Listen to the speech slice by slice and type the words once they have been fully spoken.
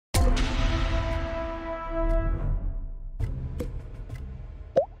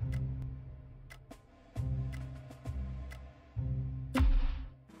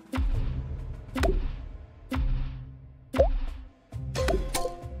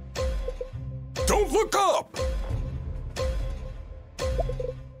Don't look up!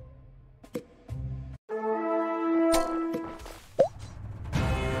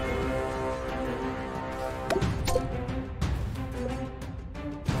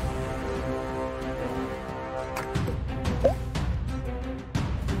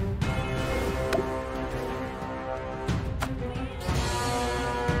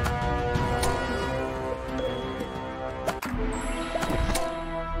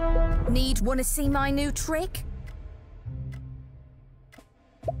 Want to see my new trick?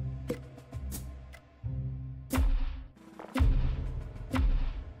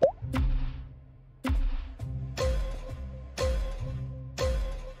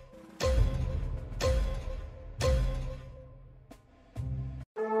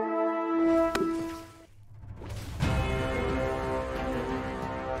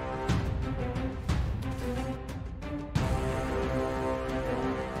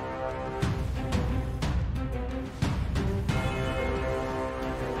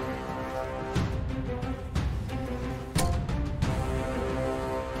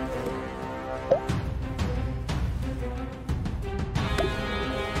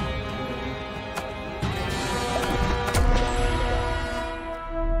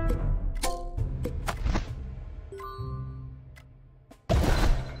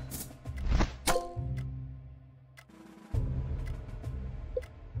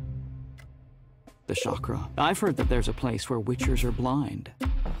 The chakra. I've heard that there's a place where witchers are blind.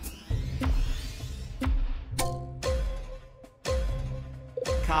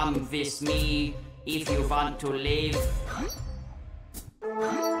 Come with me if you want to live.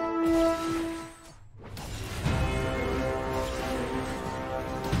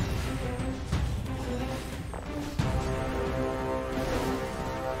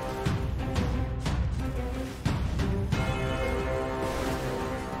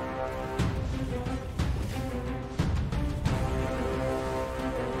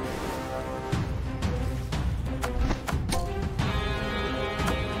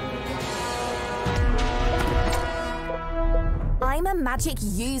 I'm a magic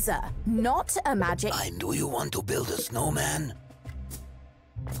user, not a magic... And do you want to build a snowman?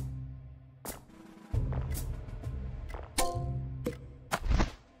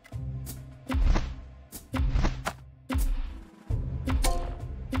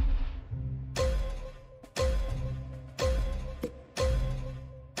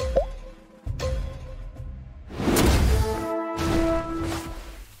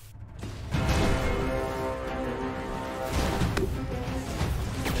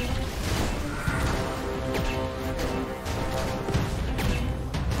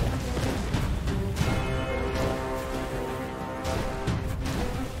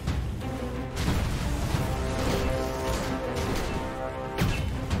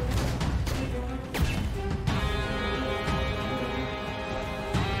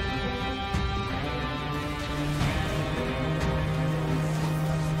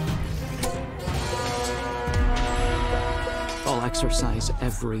 I'll exorcise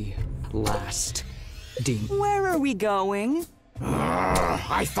every last demon. Where are we going?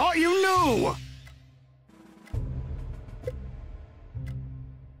 I thought you knew!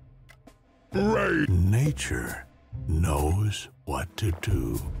 Right. Nature knows what to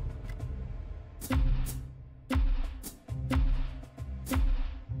do.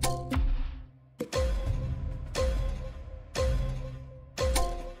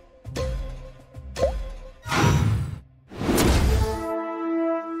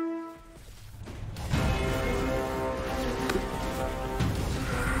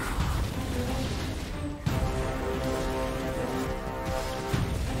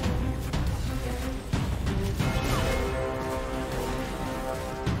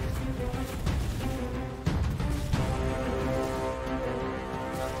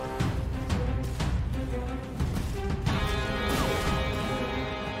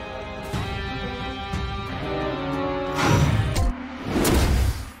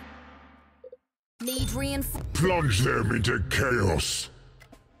 Need reinforcement. Plunge them into chaos.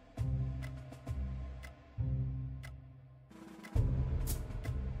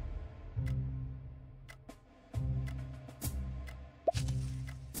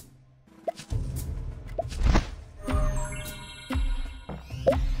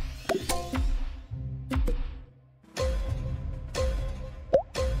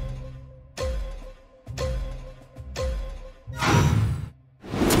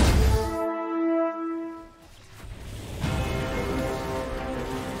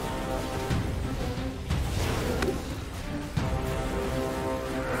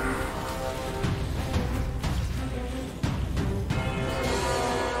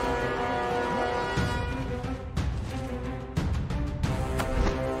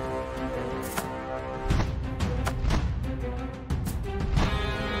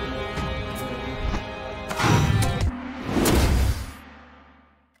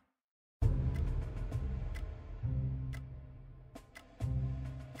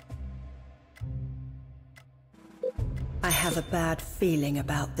 have a bad feeling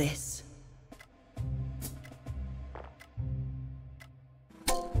about this.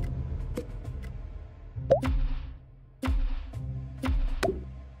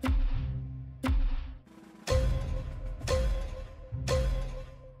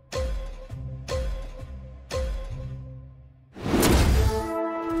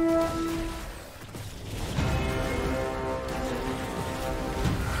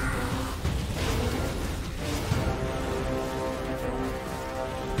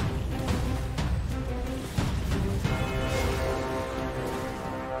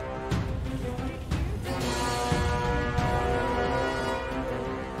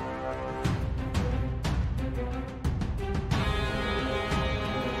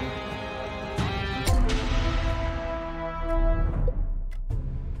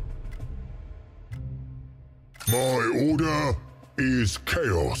 My order is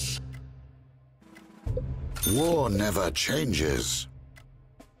chaos. War never changes.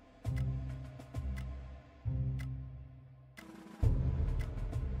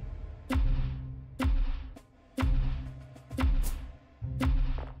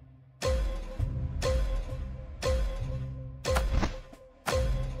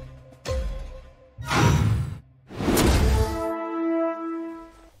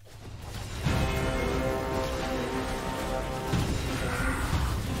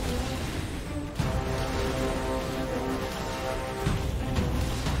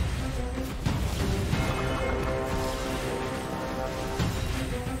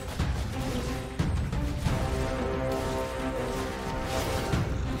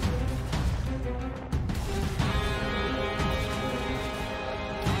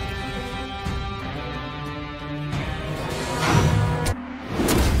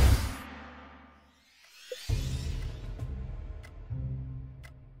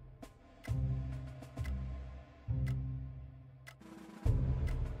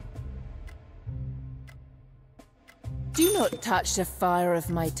 Do not touch the fire of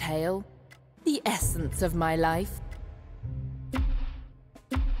my tale, the essence of my life.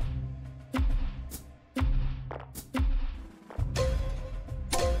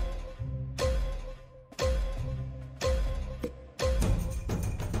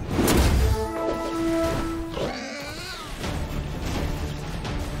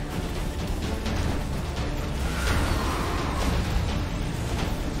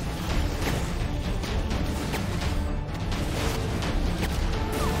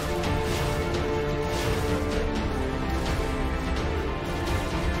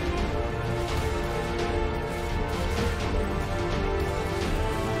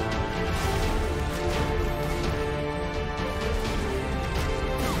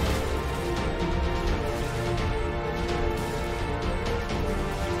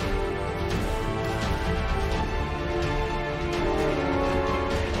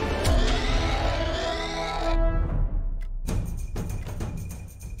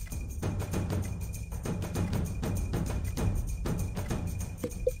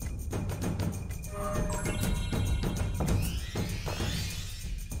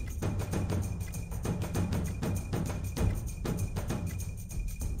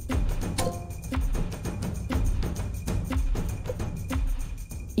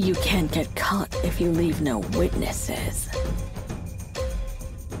 You can't get caught if you leave no witnesses.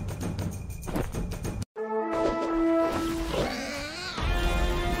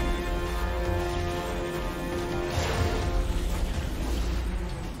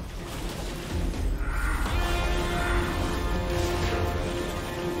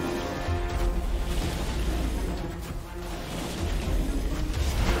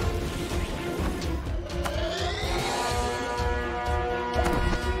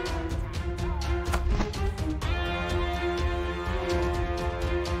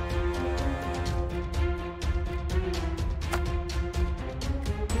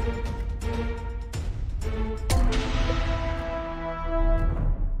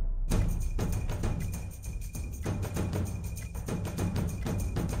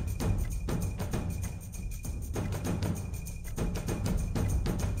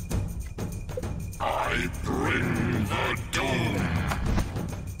 I bring the doom.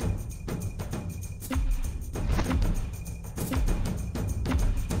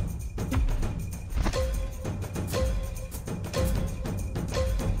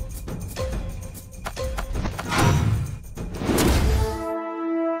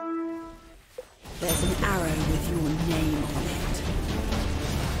 There's an arrow with your name on it.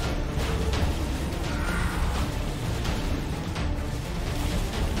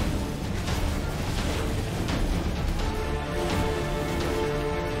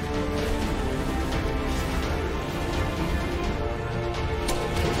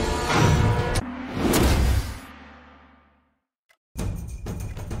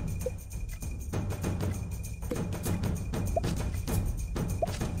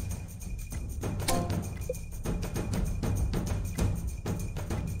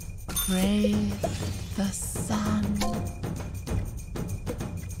 Praise the sun.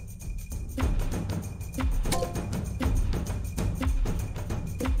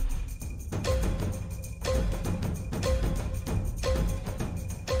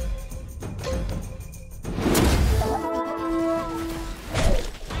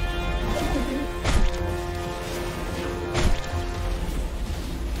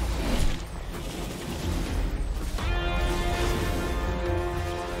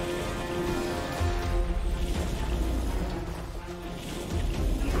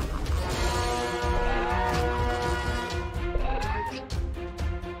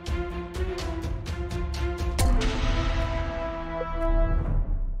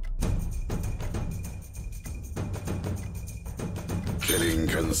 Killing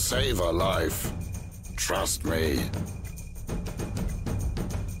can save a life. Trust me.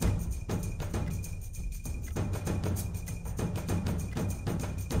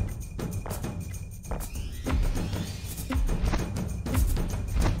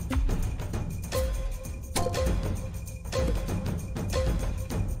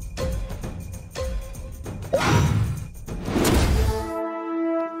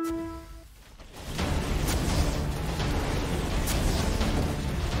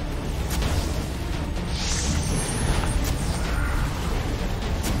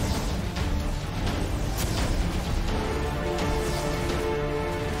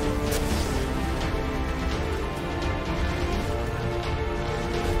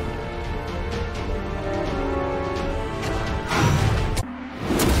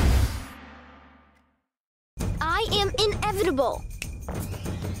 I am inevitable.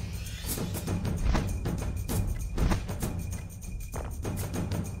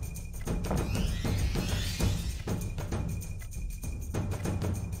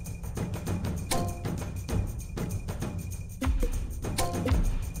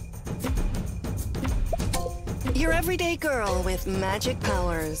 Your everyday girl with magic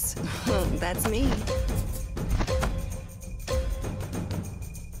powers. That's me.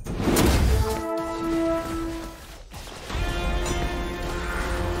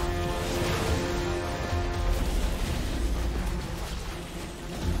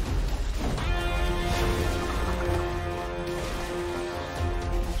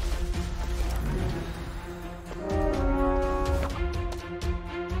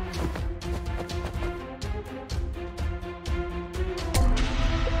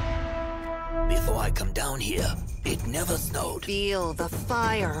 Before I come down here, it never snowed. Feel the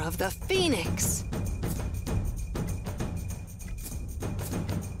fire of the Phoenix.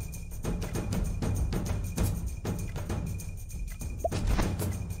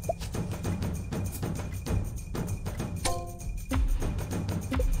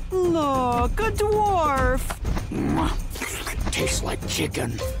 Look, a dwarf! Tastes like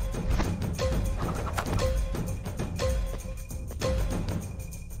chicken.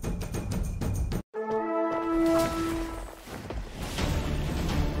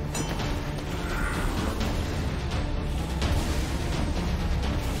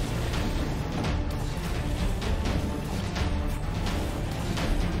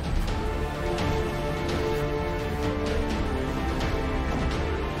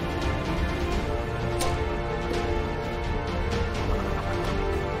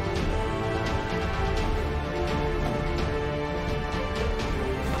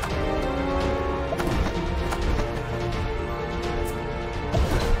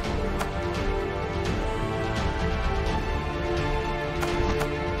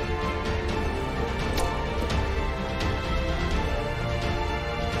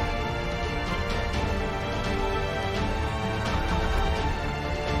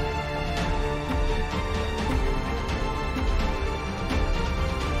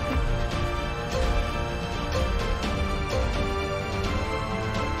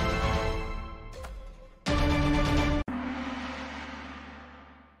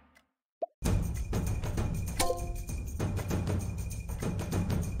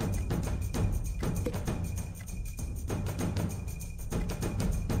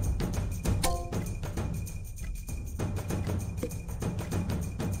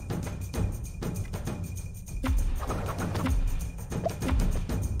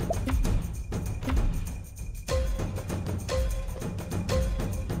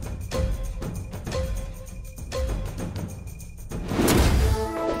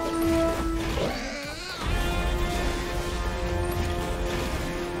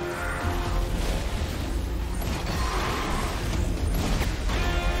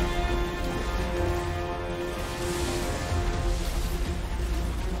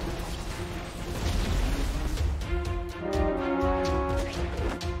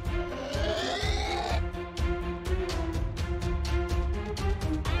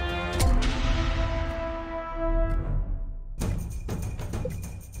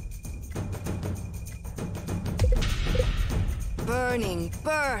 burning,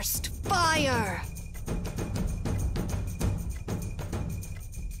 burst, fire!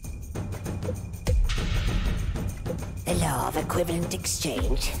 The law of equivalent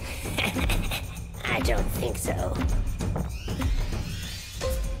exchange? I don't think so.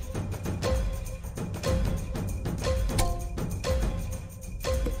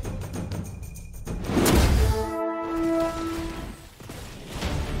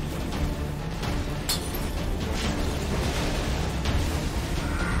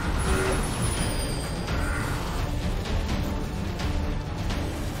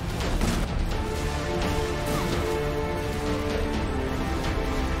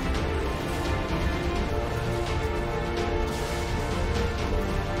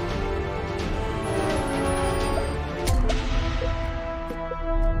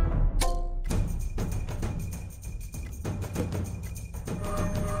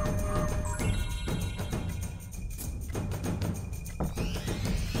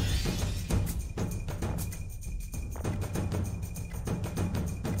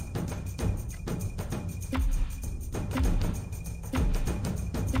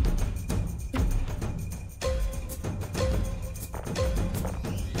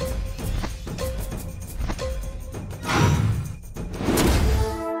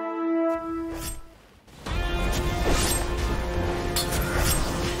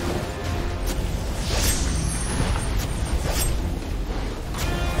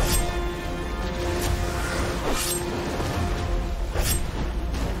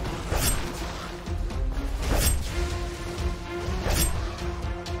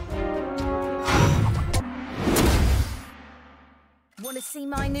 Want to see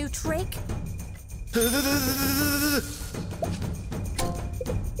my new trick?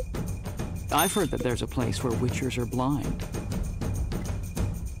 I've heard that there's a place where witchers are blind.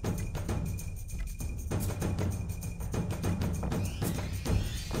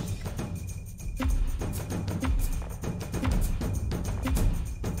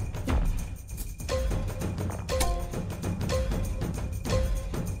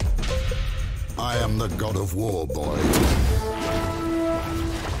 I am the god of war, boy.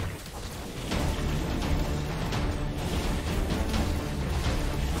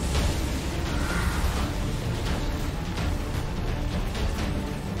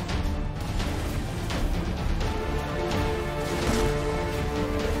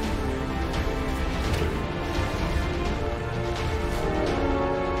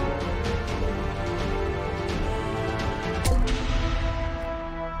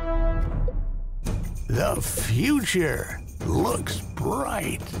 The future looks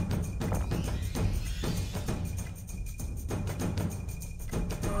bright.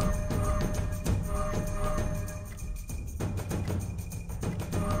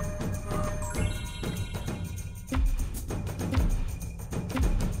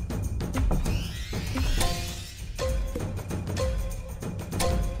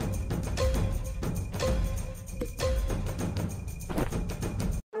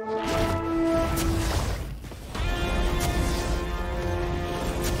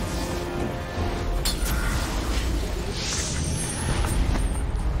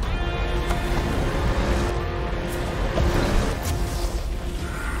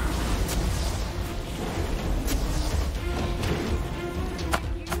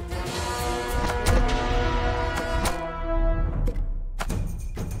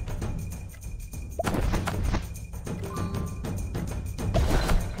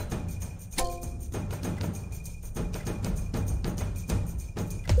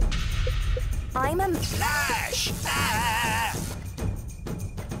 I'm a Flash!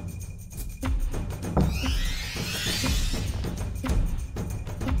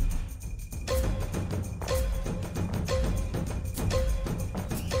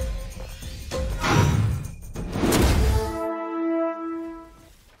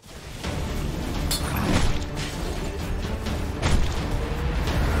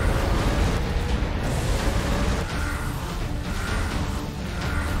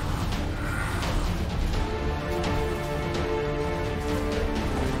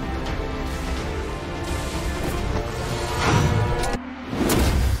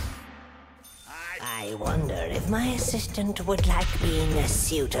 I wonder if my assistant would like being a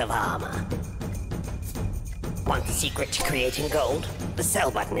suit of armor. Want the secret to creating gold? The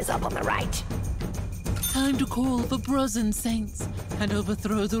sell button is up on the right. Time to call the Brazen Saints and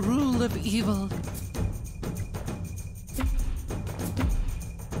overthrow the rule of evil.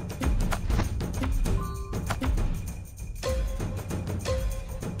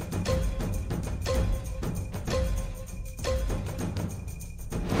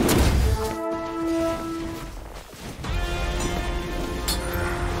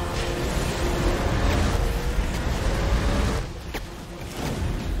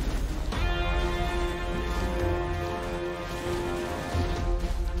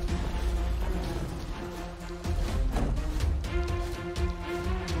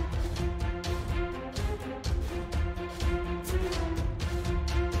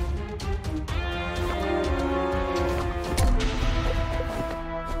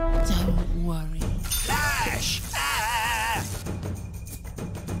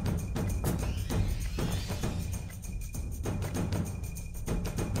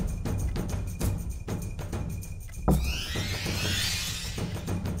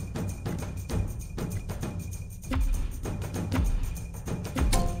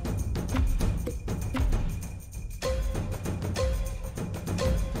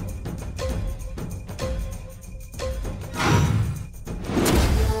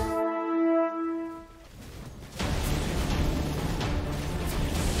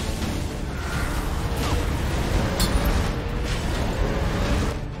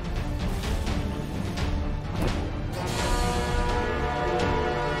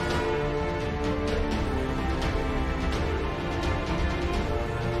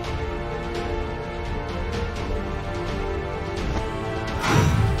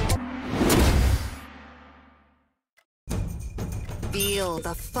 Feel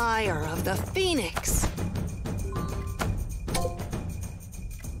the fire of the phoenix.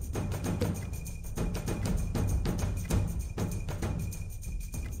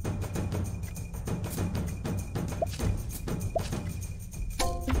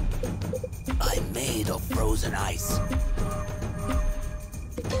 I'm made of frozen ice.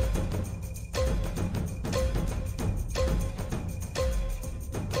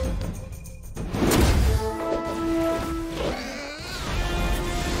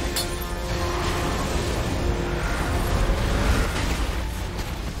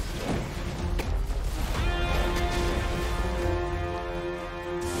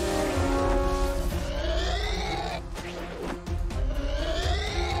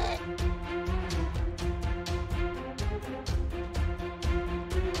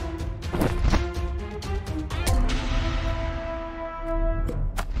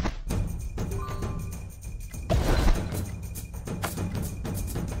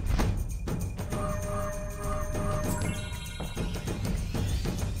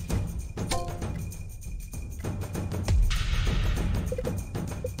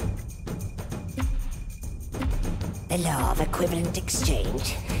 The law of equivalent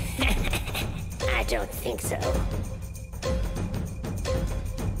exchange? I don't think so.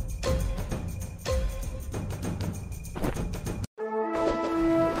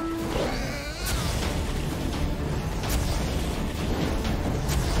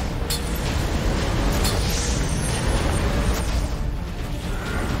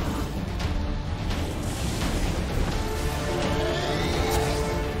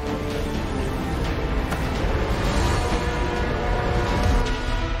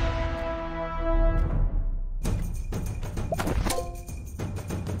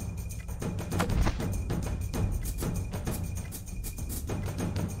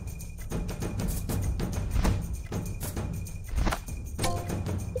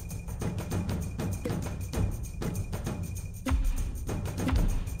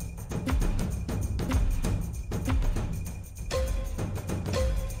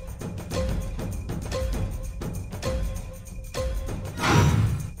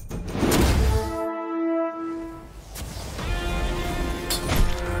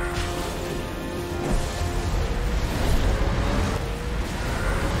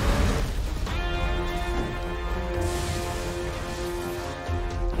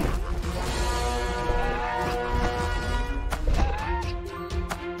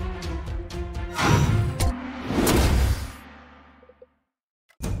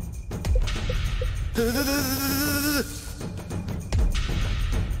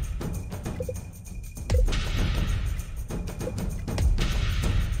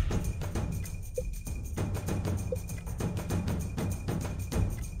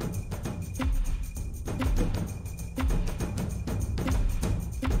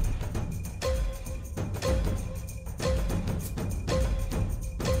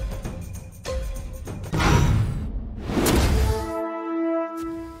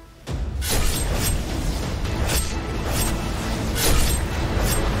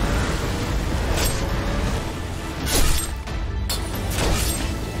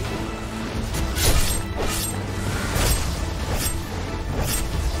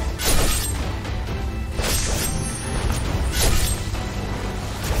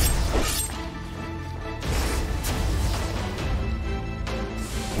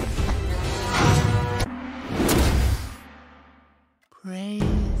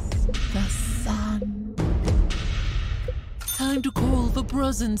 Time to call the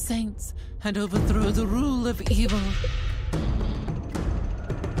Brozen Saints and overthrow the rule of evil.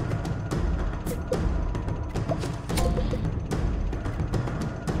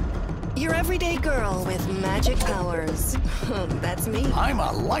 Your everyday girl with magic powers. That's me. I'm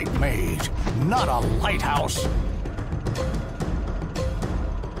a light mage, not a lighthouse.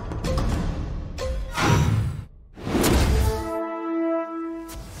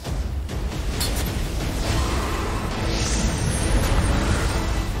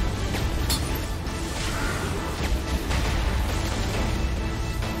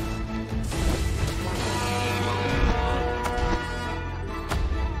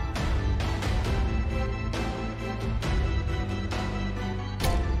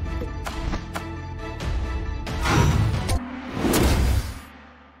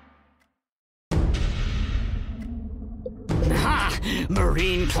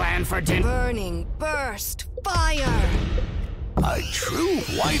 Marine clan for dinner. Burning burst fire. A true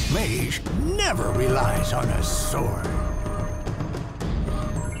white mage never relies on a sword.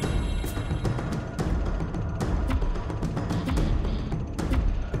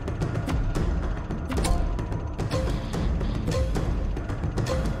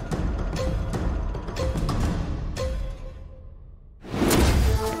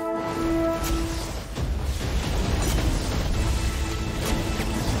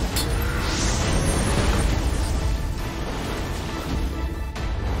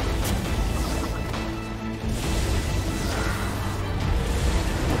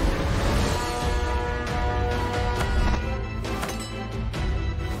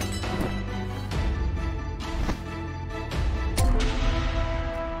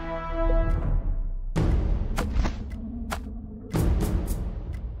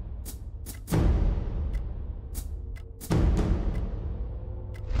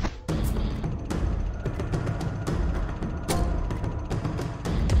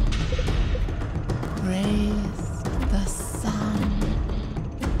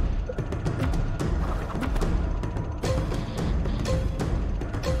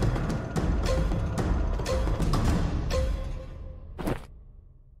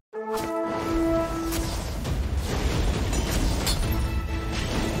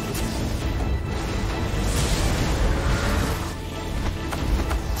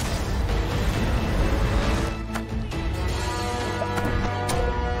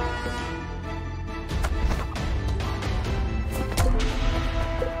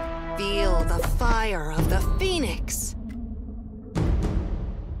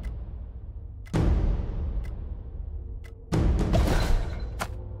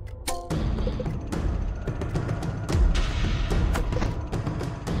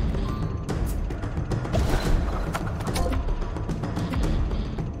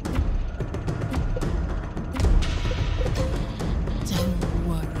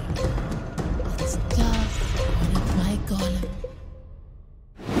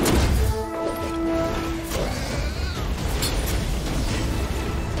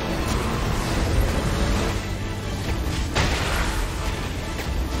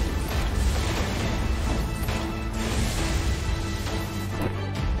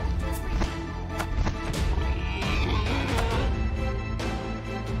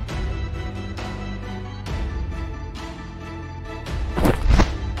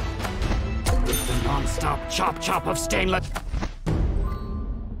 stop chop chop of stainless.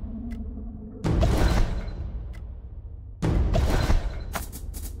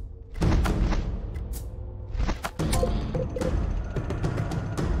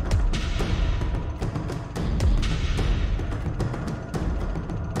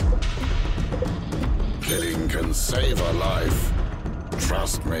 Killing can save a life.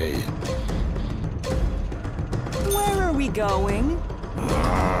 Trust me. Where are we going?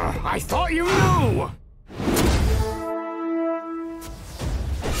 I thought you knew!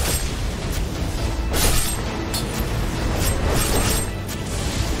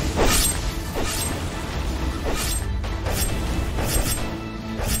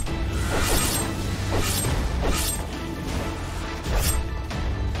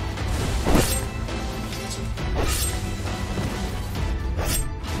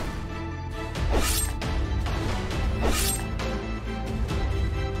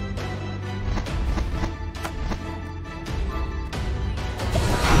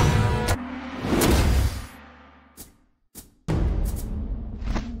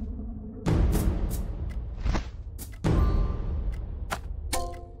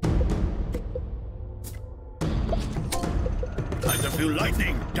 I can feel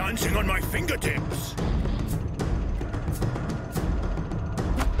lightning dancing on my fingertips.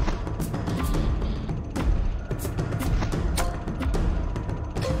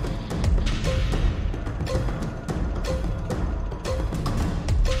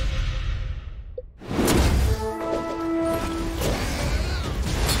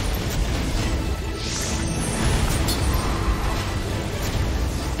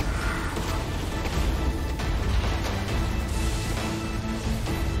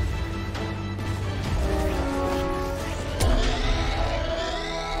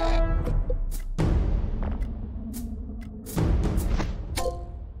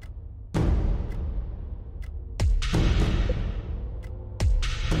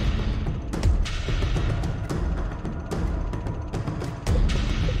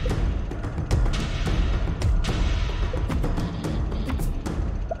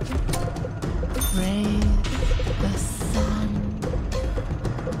 Praise the sun.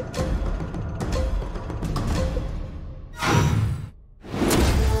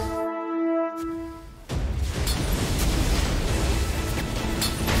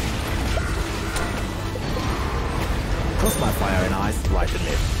 Cross my fire and ice right and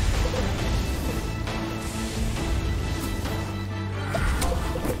left.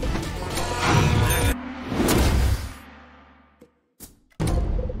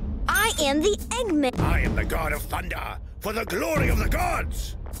 I am the Eggman. I am the god of thunder, for the glory of the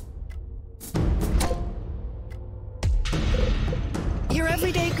gods! Your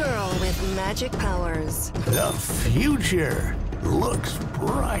everyday girl with magic powers. The future looks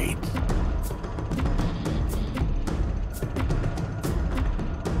bright.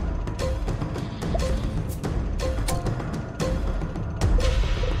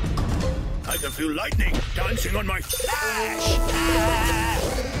 I can feel lightning dancing on my flash!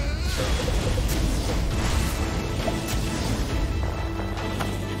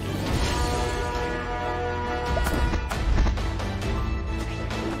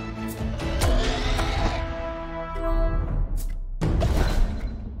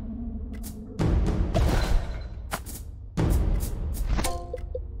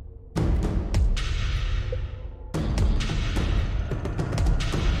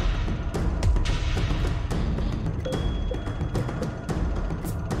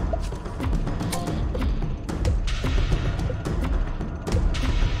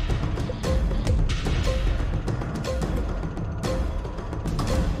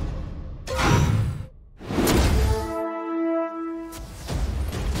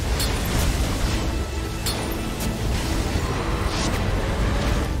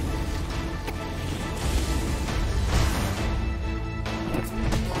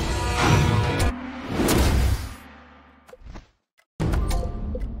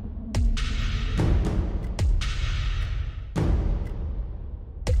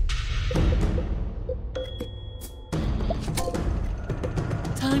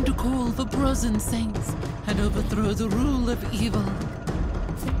 Time to call the Brozen Saints and overthrow the rule of evil.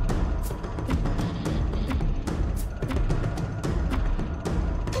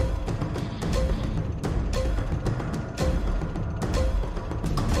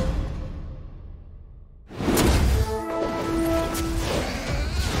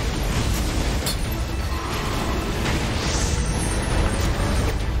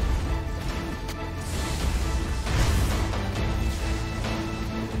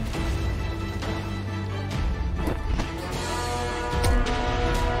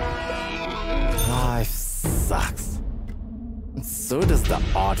 the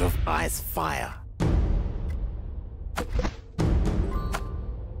art of ice fire.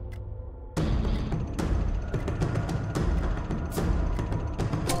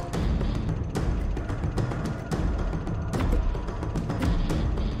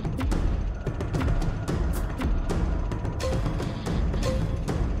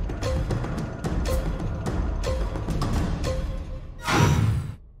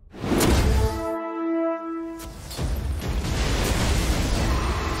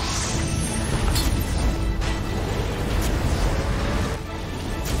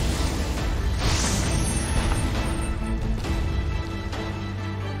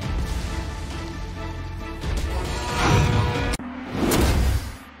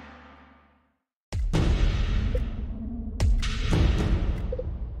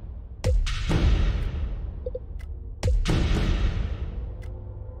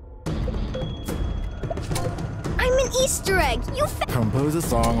 I'm an Easter egg. You Compose a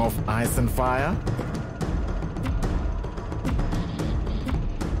song of ice and fire?